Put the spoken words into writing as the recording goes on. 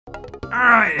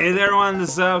Alright, hey there everyone,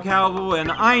 this is Cowboy,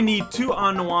 and I need to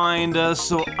unwind,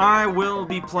 so I will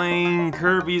be playing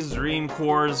Kirby's Dream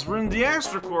Course. We're in the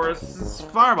extra course, it's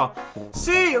Fireball.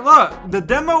 See, look, the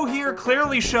demo here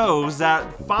clearly shows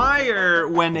that fire,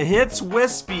 when it hits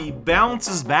Wispy,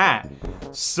 bounces back.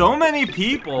 So many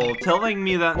people telling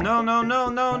me that, no,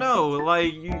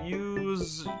 like, you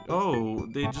use... Oh,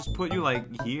 they just put you, like,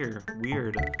 here.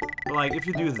 Weird. But, like, if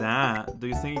you do that, do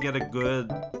you think you get a good...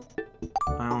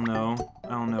 I don't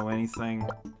know anything.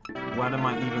 What am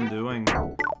I even doing?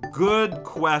 Good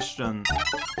question.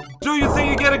 Do you think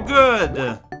you get a good?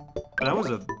 That was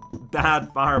a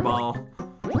bad fireball.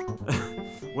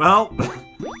 Well,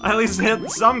 I at least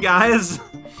hit some guys.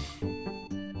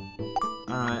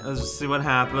 Alright, let's just see what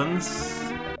happens.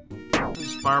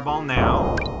 Just fireball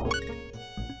now.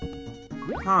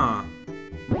 Huh.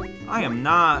 I am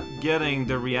not getting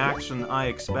the reaction I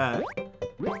expect.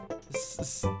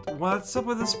 What's up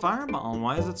with this fireball?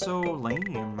 Why is it so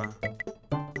lame?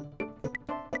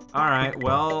 Alright,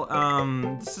 well,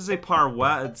 this is a par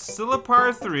what? It's still a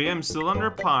par 3. I'm still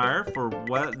under par for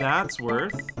what that's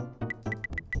worth.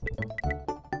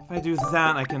 If I do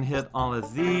that, I can hit all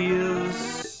of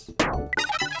these.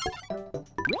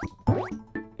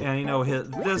 And, you know, hit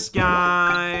this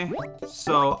guy.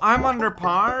 So, I'm under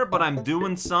par, but I'm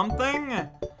doing something.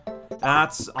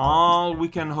 That's all we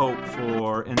can hope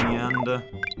for in the end.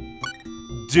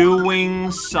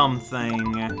 Doing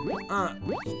something.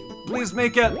 Please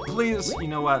make it, please. You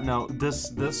know what? No,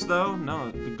 this though? No,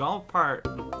 the golf part,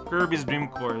 Kirby's Dream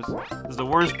Course, is the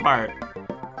worst part.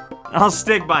 I'll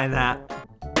stick by that.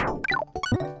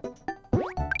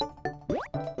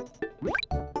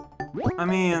 I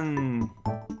mean,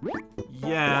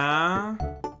 yeah,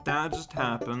 that just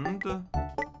happened.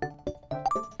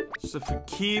 So if we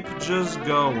keep just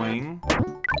going...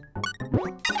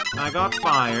 I got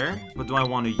fire, but do I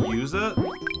want to use it?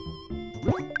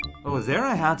 Oh, there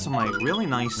I had some, like, really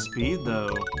nice speed, though.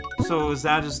 So is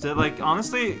that just it? Like,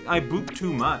 honestly, I booped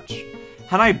too much.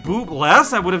 Had I booped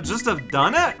less, I would have just have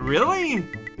done it? Really?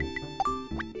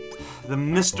 The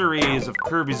mysteries of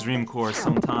Kirby's Dream Course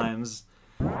sometimes.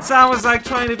 So I was like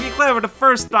trying to be clever the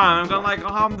first time. I'm gonna like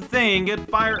hop the thing, get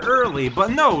fire early. But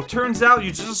no, turns out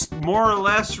you just more or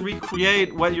less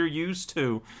recreate what you're used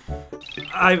to.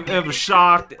 I am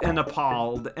shocked and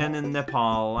appalled. And in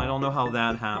Nepal, I don't know how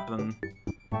that happened.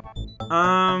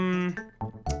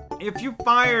 If you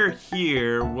fire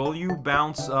here, will you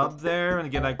bounce up there and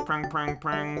get like prang prang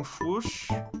prang whoosh?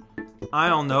 I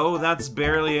don't know, that's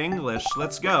barely English.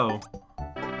 Let's go.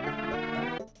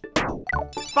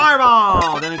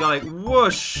 Fireball! Then you go like,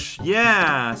 whoosh!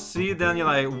 Yeah! See, then you're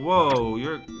like, whoa,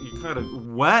 you're kind of,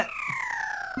 what?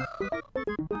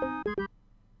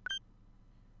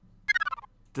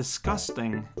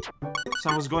 Disgusting. So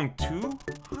I was going too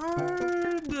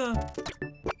hard?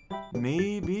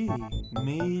 Maybe.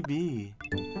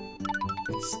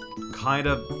 It's kind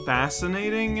of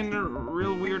fascinating in a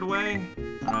real weird way.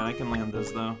 Alright, I can land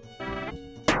this though.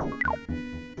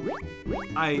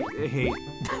 I hate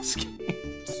this game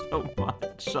so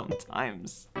much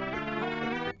sometimes.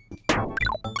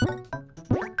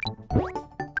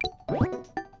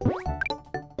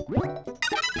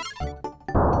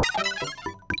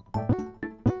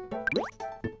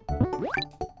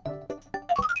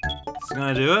 It's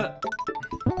gonna do it.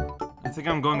 I think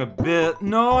I'm going a bit...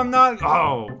 No, I'm not...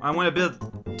 Oh, I went a bit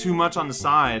too much on the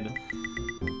side.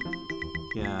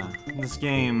 Yeah, this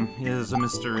game is a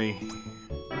mystery.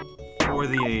 For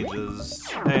the ages.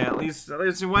 Hey, at least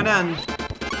you went in.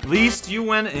 At least you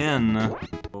went in.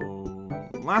 Oh,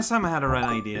 last time I had a right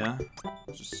idea.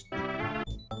 Just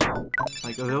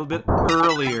like a little bit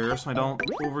earlier, so I don't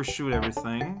overshoot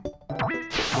everything.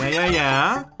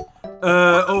 Yeah.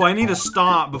 Oh, I need to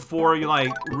stop before you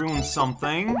like ruin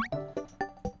something.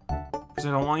 Because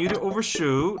I don't want you to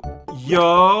overshoot.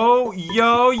 Yo!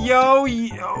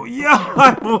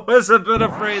 I was a bit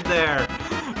afraid there.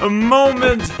 A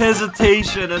moment's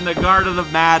hesitation in the Garden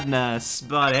of Madness,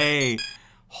 but hey,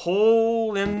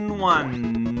 hole in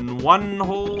one. One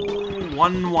hole,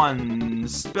 one.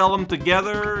 Spell them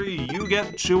together, you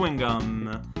get chewing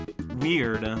gum.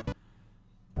 Weird.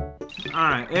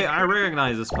 Alright, hey, I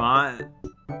recognize the spot.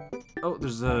 Oh,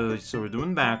 there's a... So we're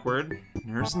doing backward.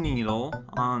 There's Needle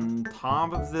on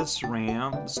top of this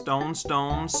ramp. Stone,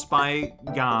 spike,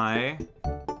 guy.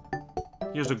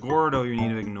 Here's a Gordo you need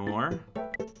to ignore.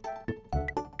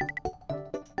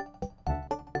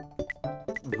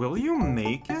 Will you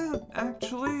make it,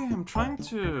 actually? I'm trying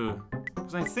to...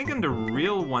 Because I think in the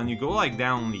real one, you go, like,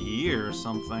 down here or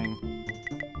something.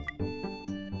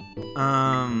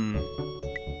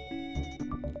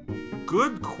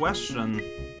 Good question.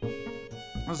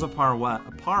 What's a par what?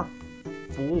 A par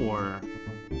 4.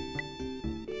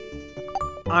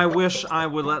 I wish I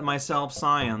would let myself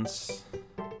science.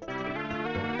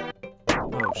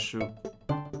 Oh, shoot.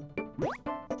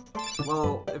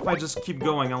 Well, if I just keep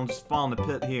going, I'll just fall in the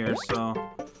pit here, so...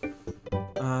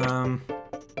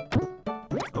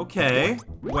 Okay.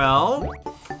 Well,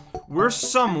 we're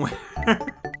somewhere.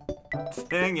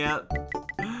 Dang it.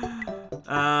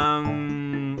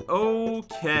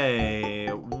 Okay.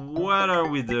 What are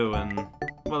we doing?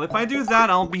 Well, if I do that,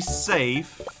 I'll be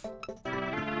safe.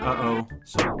 Uh-oh.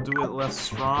 So, do it less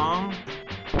strong.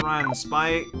 Try and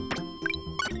spike.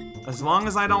 As long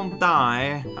as I don't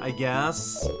die, I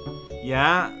guess.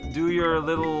 Yeah, do your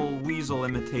little weasel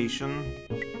imitation.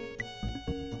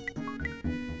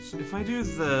 So if I do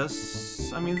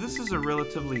this... I mean, this is a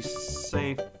relatively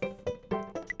safe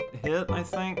hit, I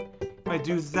think. If I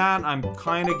do that, I'm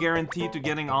kinda guaranteed to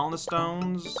getting all the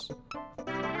stones.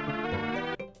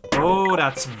 Oh,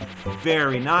 that's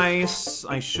very nice.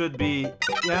 I should be...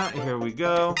 Yeah, here we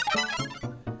go.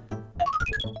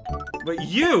 But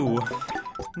you,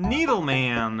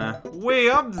 Needleman, way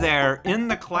up there in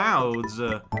the clouds,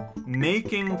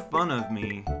 making fun of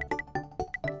me.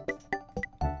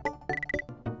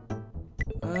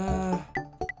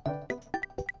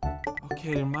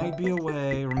 Okay, there might be a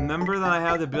way. Remember that I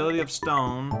have the ability of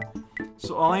stone.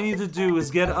 So all I need to do is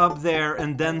get up there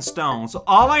and then stone. So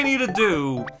all I need to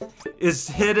do is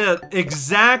hit it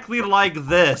exactly like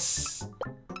this.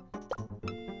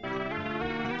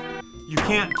 You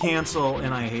can't cancel,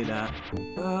 and I hate that.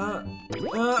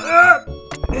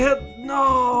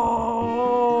 No!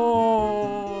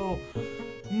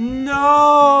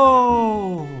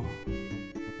 No!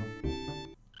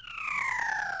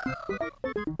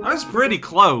 That was pretty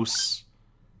close.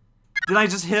 Did I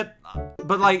just hit...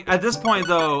 But, like, at this point,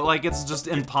 though, like, it's just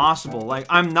impossible. Like,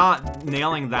 I'm not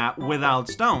nailing that without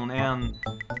stone, and,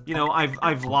 you know,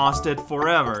 I've lost it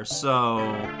forever, so...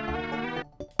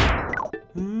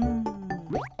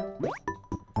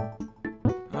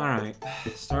 Alright,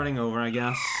 starting over, I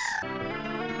guess.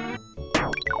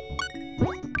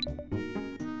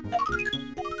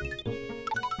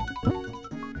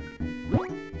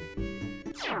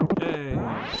 Hey.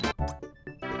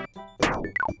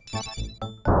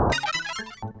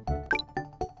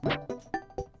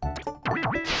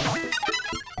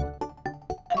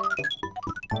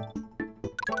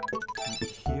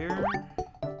 Here.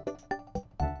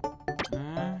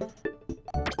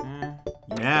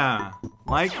 Yeah,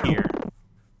 like here.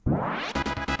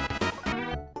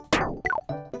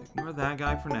 Ignore that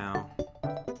guy for now.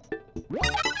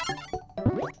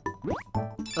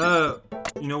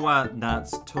 You know what?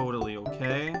 That's totally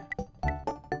okay.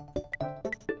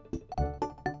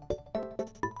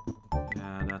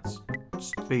 Yeah, that's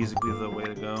just basically the way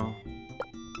to go.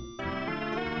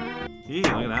 Gee,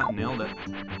 look at that, nailed it.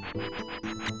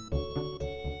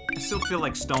 I still feel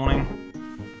like stoning.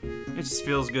 It just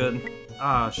feels good.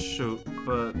 Ah, shoot.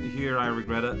 But here I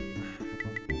regret it.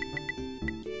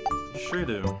 Sure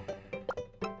do.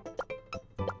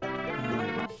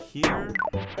 Here.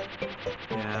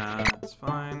 Yeah, that's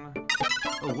fine.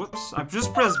 Oh, whoops. I've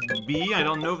just pressed B. I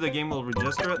don't know if the game will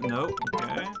register it. Nope.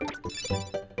 Okay.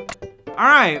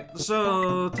 Alright,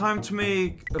 so time to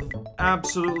make an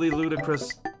absolutely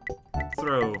ludicrous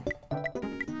throw.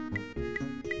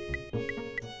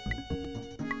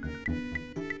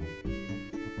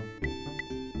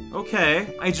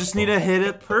 Okay, I just need to hit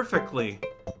it perfectly.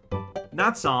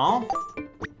 That's all.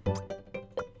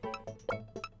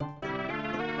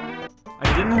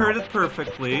 I didn't hit it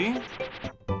perfectly,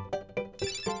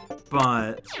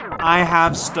 but I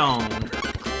have stone.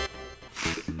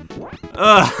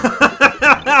 Ugh.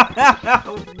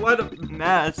 What a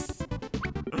mess.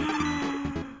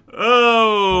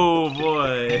 Oh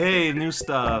boy. Hey, new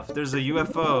stuff. There's a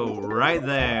UFO right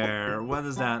there. What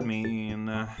does that mean?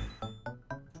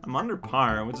 I'm under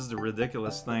par, which is the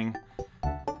ridiculous thing.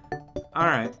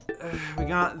 Alright, we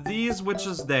got these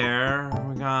witches there.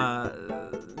 We got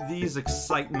these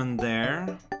excitement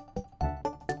there.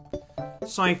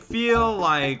 So I feel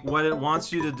like what it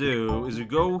wants you to do is you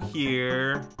go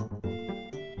here,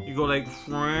 you go like,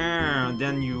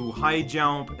 then you high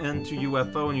jump into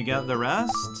UFO and you get the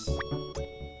rest.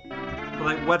 But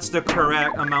like, what's the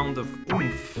correct amount of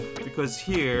oomph? Because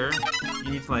here, you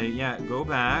need to like, yeah, go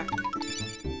back.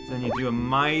 Then you do a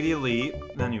mighty leap,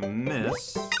 then you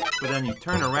miss, but then you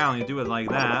turn around, you do it like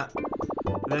that.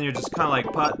 Then you're just kind of like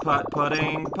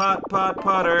putting,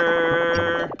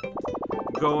 putter,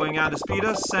 going at the speed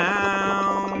of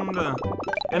sound.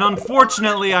 And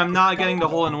unfortunately, I'm not getting the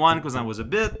hole-in-one because I was a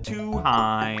bit too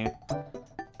high.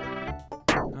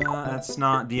 At That's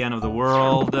not the end of the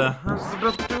world. It's a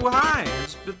bit too high.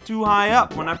 It's a bit too high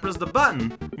up when I press the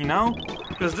button, you know?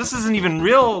 Because this isn't even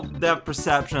real depth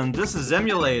perception. This is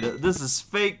emulated. This is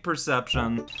fake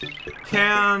perception.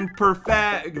 Can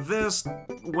perfect this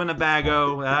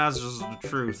Winnebago. That's just the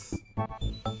truth.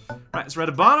 Right, so at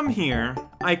the bottom here,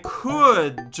 I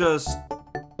could just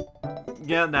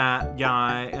get that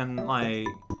guy and like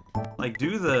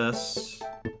do this.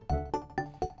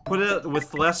 Put it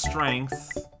with less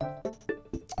strength.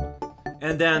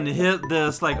 And then hit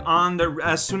this like on the,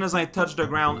 as soon as I touch the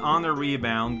ground on the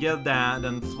rebound, get that,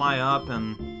 and fly up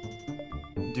and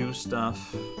do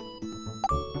stuff.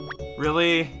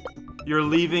 Really? You're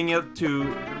leaving it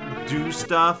to do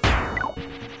stuff?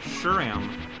 Sure am.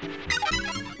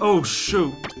 Oh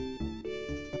shoot.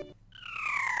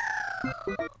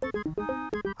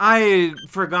 I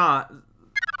forgot.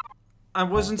 I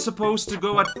wasn't supposed to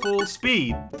go at full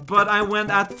speed, but I went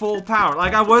at full power.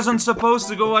 Like, I wasn't supposed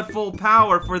to go at full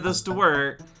power for this to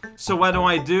work. So what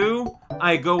do?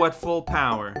 I go at full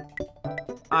power.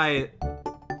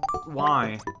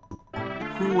 Why?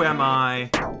 Who am I?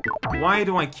 Why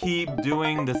do I keep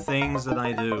doing the things that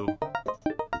I do?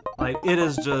 Like, it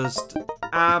is just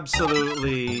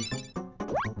absolutely,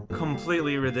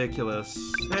 completely ridiculous.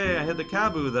 Hey, I hit the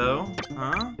Kabu though.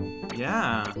 Huh?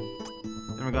 Yeah.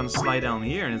 Then we're gonna slide down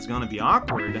here and it's gonna be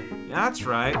awkward. Yeah, that's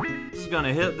right. This is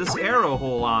gonna hit this arrow a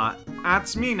whole lot.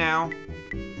 That's me now.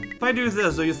 If I do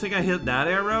this, do you think I hit that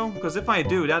arrow? Because if I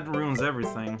do, that ruins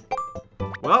everything.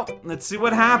 Well, let's see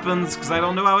what happens, because I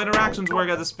don't know how interactions work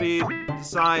at the speed, the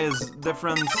size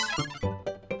difference.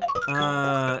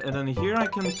 And then here I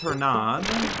can Tornado,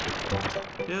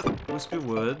 hit Wispy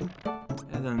Wood,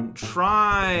 and then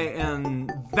try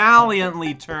and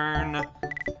valiantly turn,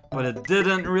 but it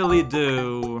didn't really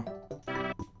do.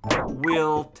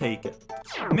 We'll take it.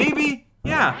 Maybe?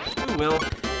 Yeah, we will.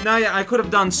 Now, yeah, I could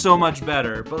have done so much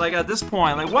better, but like at this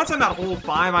point, like once I'm at hole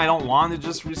 5, I don't want to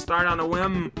just restart on a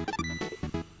whim.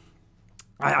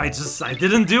 I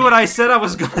didn't do what I said I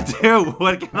was gonna do.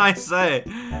 What can I say?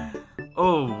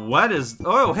 Oh, what is...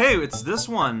 Oh, hey, it's this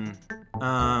one.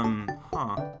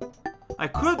 Huh. I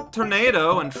could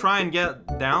Tornado and try and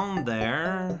get down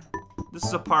there. This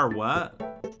is a par what?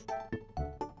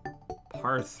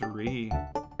 Par 3.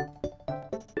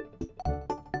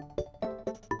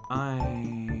 I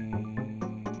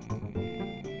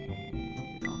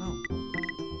don't know.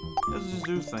 Let's just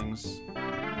do things.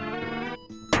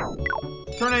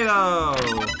 Tornado!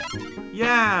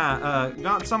 Yeah,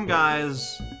 got some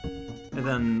guys, and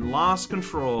then lost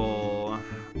control.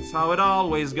 That's how it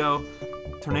always go.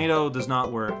 Tornado does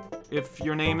not work. If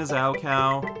your name is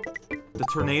Alcow, the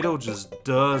tornado just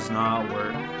does not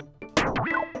work.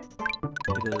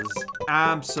 It is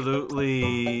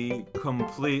absolutely,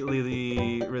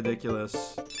 completely ridiculous.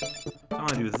 So I'm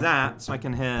gonna do that so I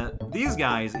can hit these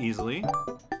guys easily.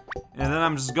 And then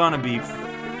I'm just gonna be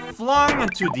flung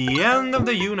into the end of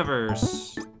the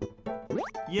universe.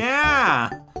 Yeah!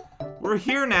 We're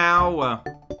here now.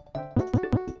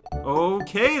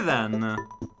 Okay then.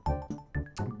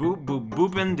 Boop, boop,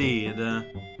 boop indeed.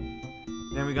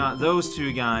 Then we got those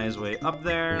two guys way up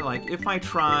there. Like, if I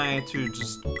try to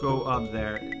just go up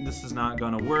there, this is not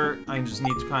gonna work. I just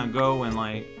need to kind of go and,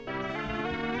 like,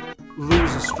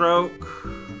 lose a stroke.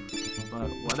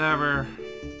 But whatever.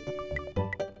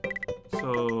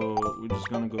 So, we're just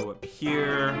gonna go up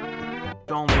here.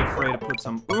 Don't be afraid to put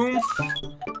some oomph.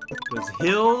 Because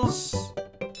hills.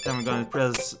 Then we're gonna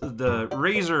press the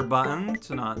razor button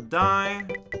to not die.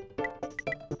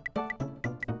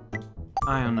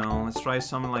 I don't know, let's try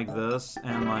something like this,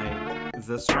 and like,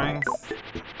 this strength.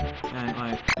 And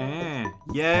like,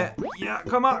 yeah,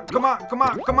 come on, come on, come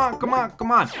on, come on, come on,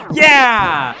 come on.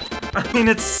 Yeah! I mean,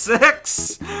 it's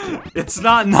 6. It's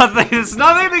nothing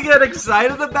to get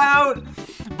excited about.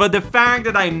 But the fact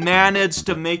that I managed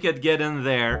to make it get in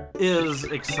there is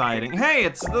exciting. Hey,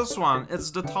 it's this one. It's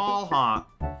the tall hop.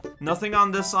 Nothing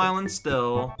on this island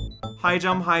still. High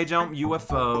jump,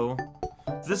 UFO.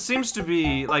 This seems to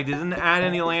be, like, they didn't add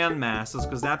any land masses,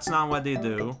 because that's not what they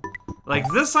do. Like,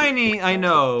 this I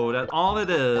know that all it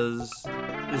is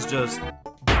just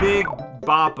big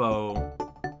boppo.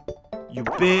 You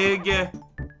big,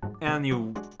 and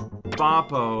you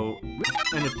boppo,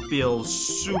 and it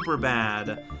feels super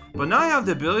bad. But now I have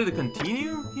the ability to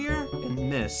continue here and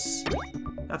miss.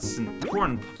 That's an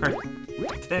important part.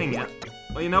 Dang it.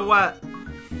 Well, you know what?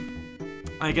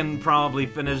 I can probably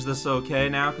finish this okay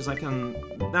now, because I can...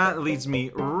 That leads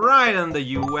me right in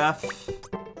the UF. So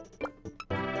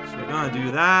we're gonna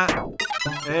do that.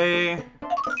 A.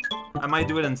 I might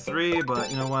do it in 3,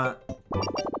 but you know what?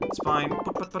 It's fine.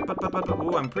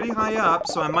 Ooh, I'm pretty high up,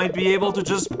 so I might be able to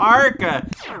just park.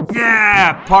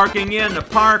 Yeah! Parking in the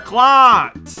park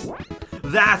lot!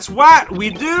 That's what we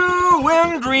do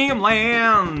in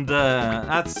Dreamland!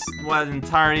 That's what the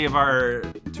entirety of our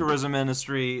tourism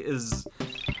industry is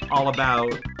all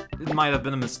about. It might have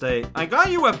been a mistake. I got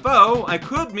UFO. I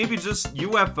could maybe just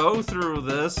UFO through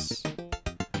this.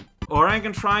 Or I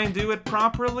can try and do it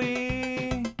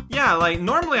properly. Yeah, like,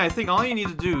 normally I think all you need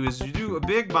to do is you do a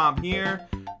big bop here,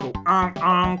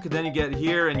 go then you get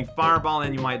here and you fireball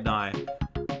and you might die.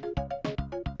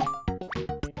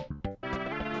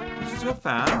 Just go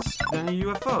fast, then a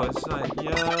UFO. It's like,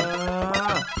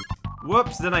 yeah.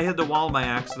 Whoops, then I hit the wall by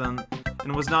accident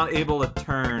and was not able to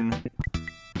turn.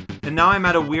 And now I'm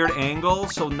at a weird angle,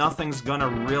 so nothing's gonna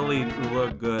really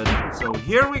look good. So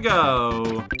here we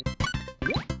go.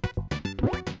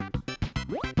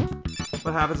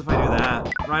 What happens if I do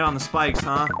that? Right on the spikes,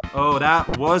 huh? Oh,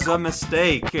 that was a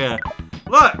mistake.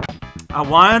 Look, I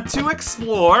wanted to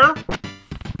explore.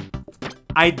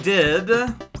 I did.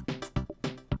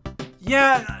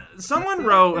 Yeah, someone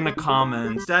wrote in the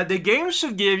comments that the game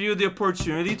should give you the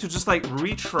opportunity to just, like,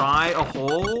 retry a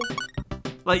hole.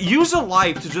 Like, use a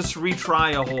life to just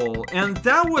retry a hole. And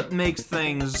that would make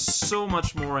things so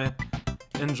much more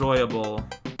enjoyable.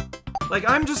 Like,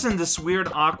 I'm just in this weird,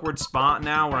 awkward spot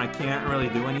now where I can't really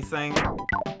do anything.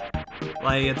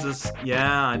 Like, it's just,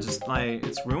 yeah, I just, like,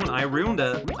 it's ruined. I ruined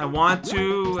it. I want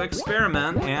to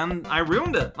experiment, and I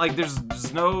ruined it. Like,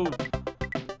 there's no...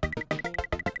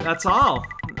 That's all.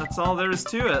 That's all there is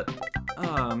to it.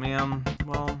 Oh, man.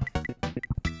 Well...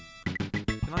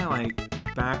 Can I,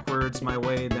 like, backwards my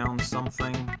way down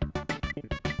something?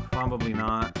 Probably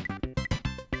not.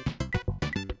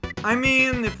 I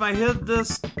mean, if I hit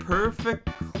this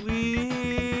perfectly...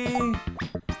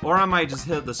 Or I might just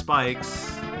hit the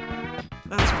spikes.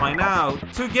 Let's find out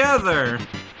together!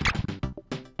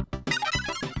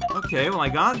 Okay, well I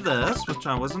got this, which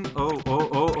I wasn't...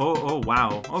 Oh,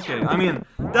 wow. Okay, I mean,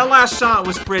 that last shot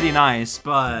was pretty nice,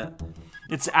 but...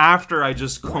 It's after I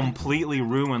just completely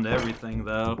ruined everything,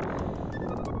 though.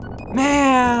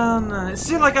 Man!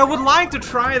 See, like, I would like to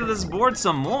try this board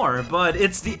some more, but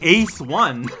it's the 8th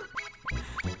one.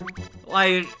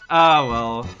 Like,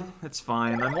 well, it's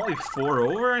fine. I'm only 4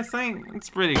 over, I think. It's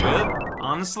pretty good,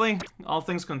 honestly. All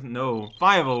things no,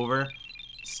 5 over.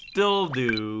 Still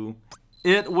do.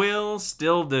 It will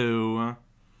still do.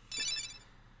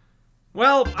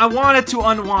 Well, I wanted to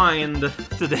unwind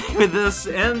today with this,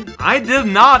 and I did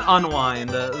not unwind.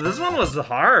 This one was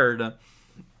hard.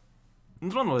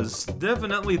 This one was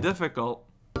definitely difficult.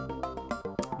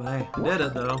 But hey, I did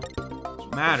it, though. That's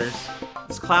what matters.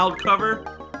 This cloud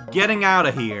cover... Getting out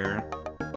of here.